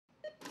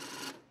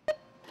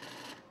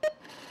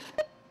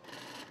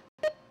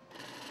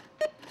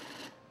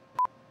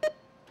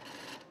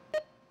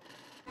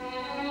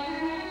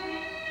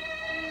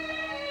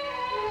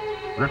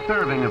The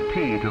serving of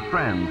tea to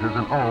friends is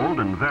an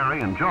old and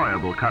very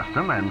enjoyable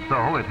custom, and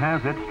so it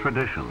has its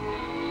traditions.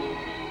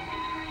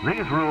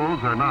 These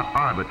rules are not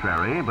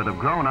arbitrary, but have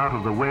grown out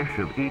of the wish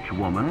of each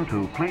woman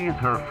to please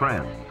her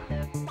friends.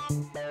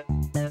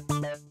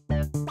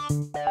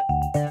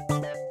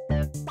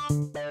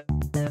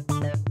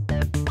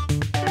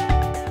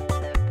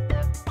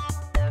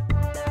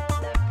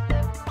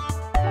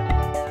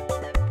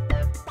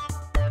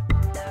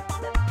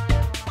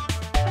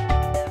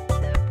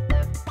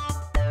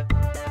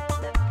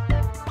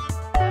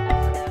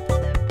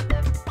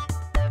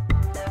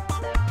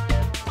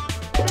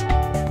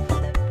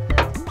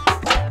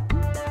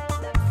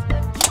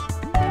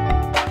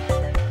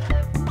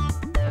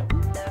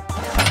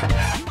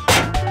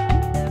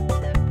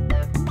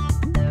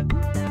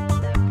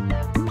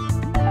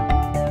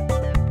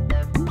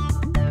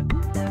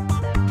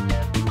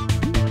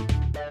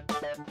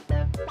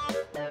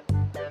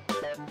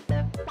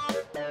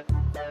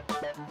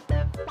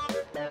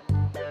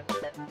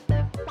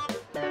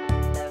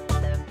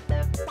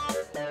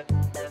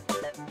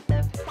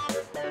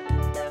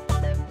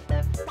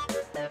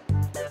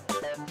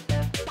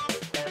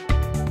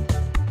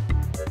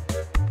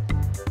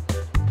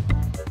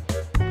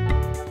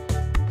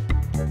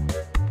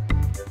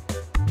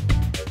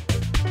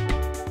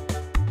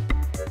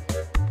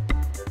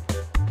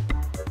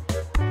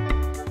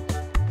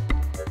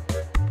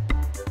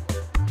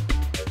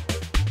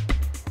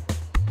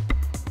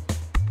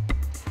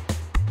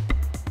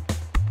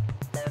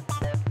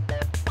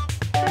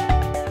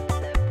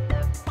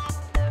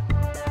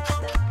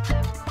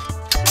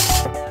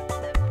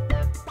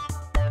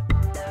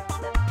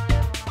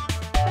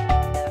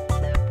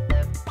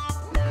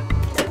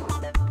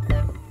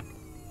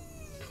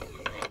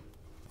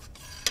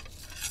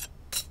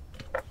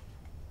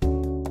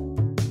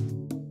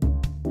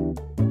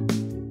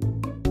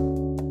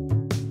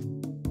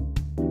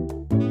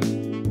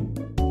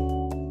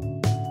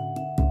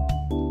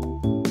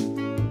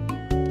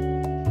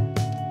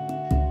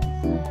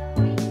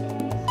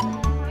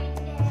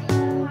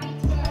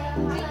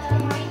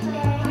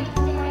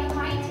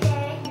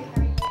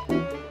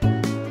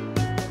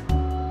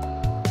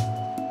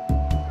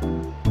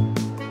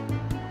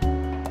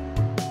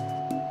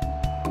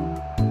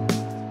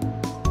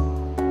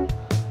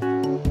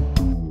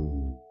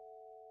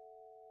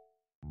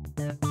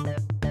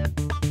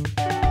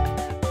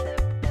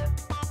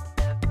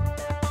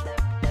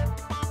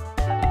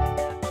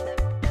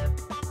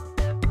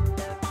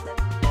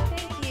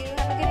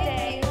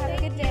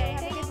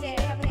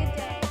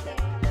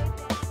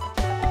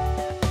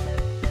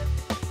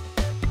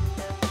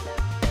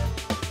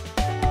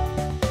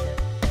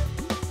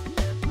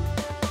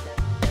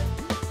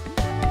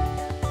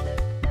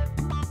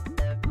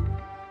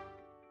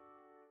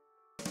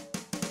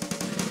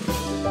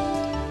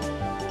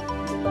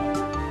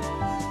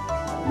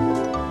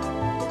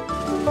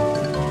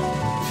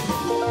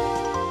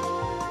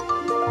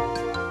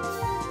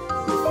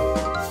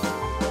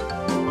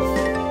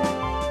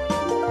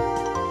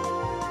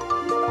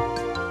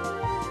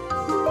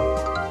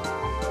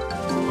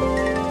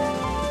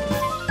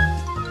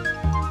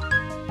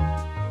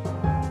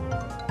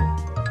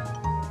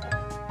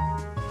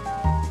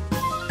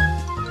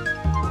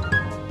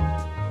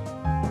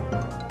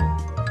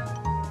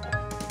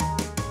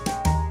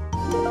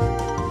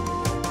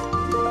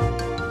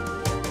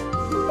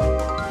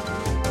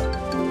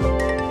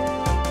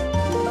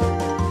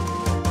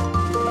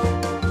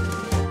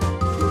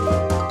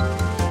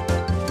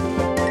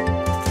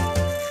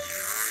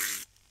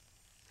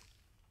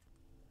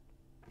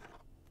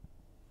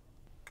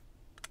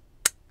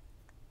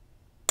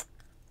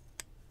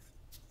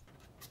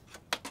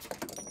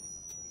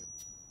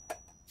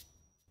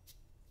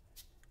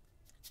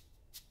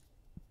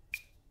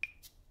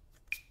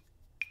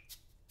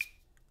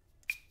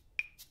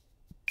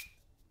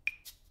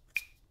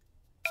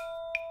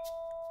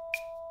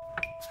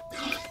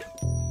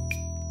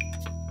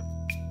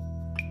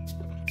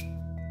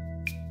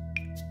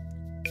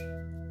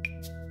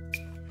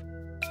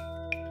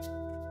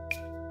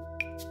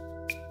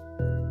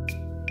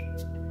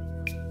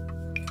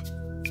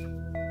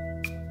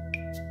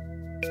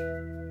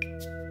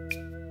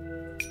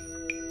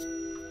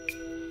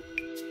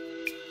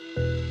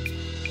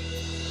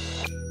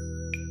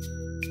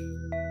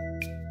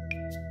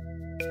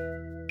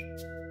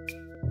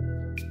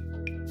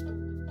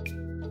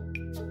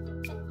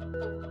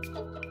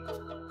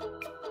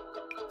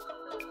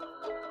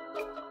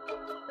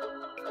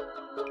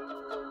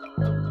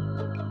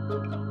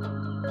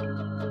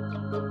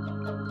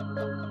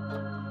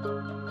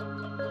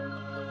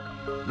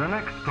 The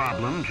next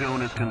problem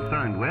Joan is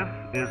concerned with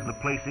is the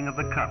placing of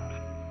the cups.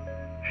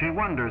 She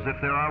wonders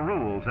if there are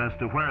rules as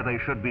to where they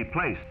should be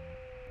placed.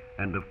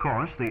 And of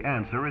course, the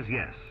answer is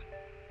yes.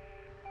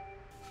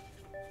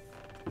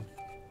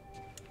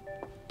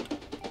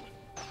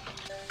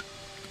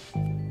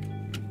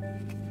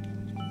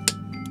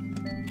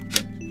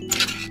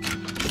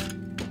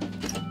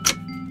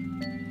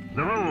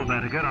 The rules of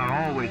etiquette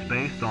are always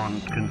based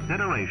on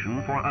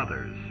consideration for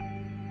others.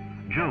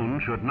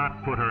 June should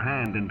not put her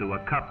hand into a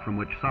cup from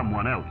which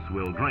someone else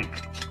will drink.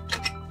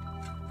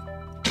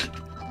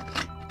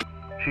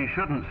 She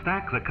shouldn't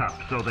stack the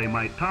cups so they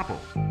might topple.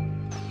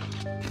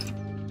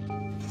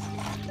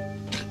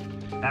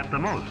 At the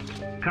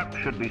most, cups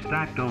should be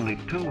stacked only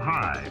too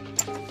high.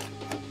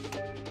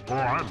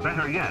 Or,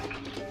 better yet,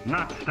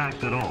 not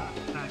stacked at all.